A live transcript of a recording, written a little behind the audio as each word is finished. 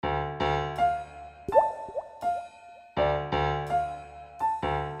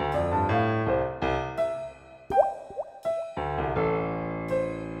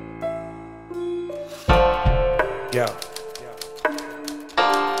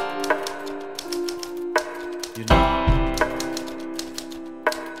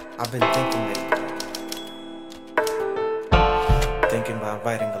I've been thinking lately, thinking about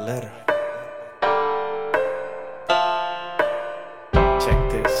writing a letter.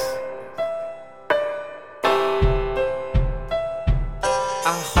 Check this.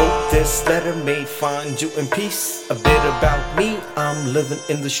 I hope this letter may find you in peace. A bit about me, I'm living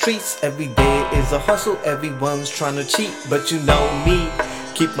in the streets. Every day is a hustle, everyone's trying to cheat. But you know me,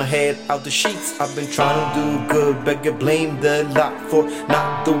 keep my head out the sheets. I've been trying to do good, but get blamed a lot for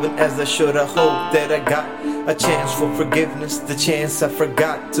not doing as I should. I hope that I got a chance for forgiveness, the chance I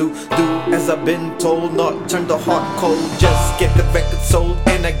forgot to do as I've been told. Not turn the heart cold, just get the record sold.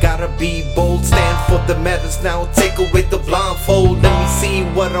 And I gotta be bold, stand for the matters now. Take away the blindfold, let me see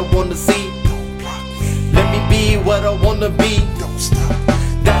what I wanna see. Let me be what I wanna be.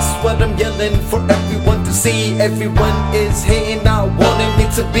 That's what I'm yelling for everyone to see. Everyone is hating out, wanting me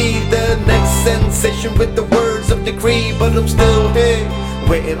to be the next sensation with the words of decree. But I'm still here,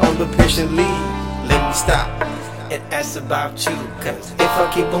 waiting on them patiently. Let me stop and ask about you, cause if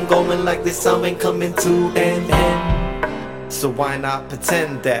I keep on going like this, I ain't coming to an end. So why not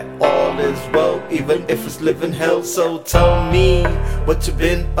pretend that all is well, even if it's living hell? So tell me what you've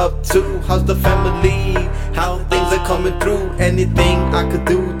been up to. How's the family? How things are coming through? Anything I could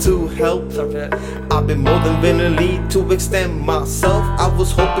do to help? I've been more than willing to extend myself. I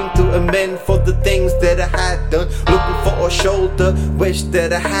was hoping to amend for the things that I had done. Looking for a shoulder, wish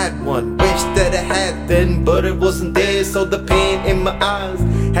that I had one. Wish that I had then, but it wasn't there. So the pain in my eyes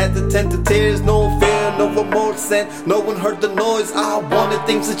had to tend to tears. No fear, no remorse, and no one heard the noise. I wanted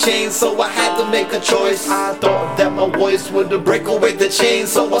things to change, so I had to make a choice. I thought that my voice would break away the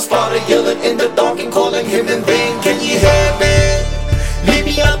chains, so I started yelling in the dark and calling him in vain. Can you hear me? Leave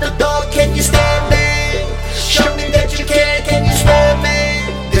me out the dark, can you stand me? Show me that you can you spare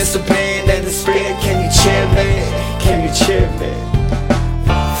me? There's a pain and a spirit, can you cheer me? Can you cheer me?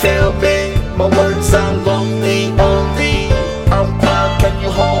 Feel me, my words are lonely, only I'm proud, can you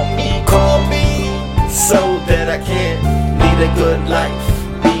hold me? Call me, so that I can lead a good life,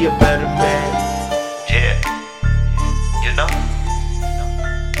 be a better man. Yeah, you know,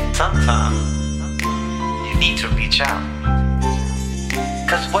 sometimes you need to reach out,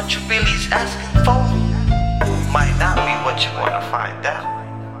 cause what you really is asking for might not be what you wanna find out.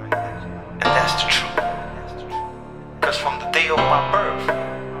 And that's the truth, cause from the day of my birth,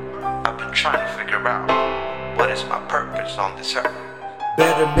 I've been trying to figure out what is my purpose on this earth.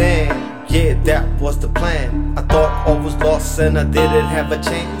 Better man, yeah, that was the plan. I thought all was lost and I didn't have a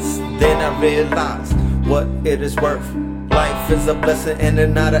chance. Then I realized what it is worth. Life is a blessing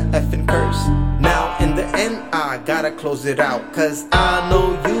and not an effing curse. Now in the end I gotta close it out, cause I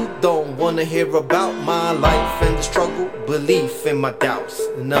know you don't wanna hear about my life and the struggle, belief in my doubts.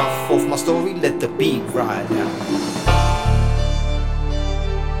 Enough of my story, let the beat ride out.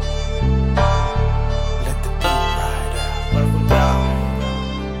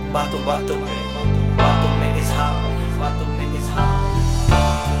 Bato me is hot.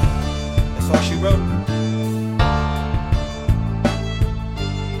 That's all she wrote.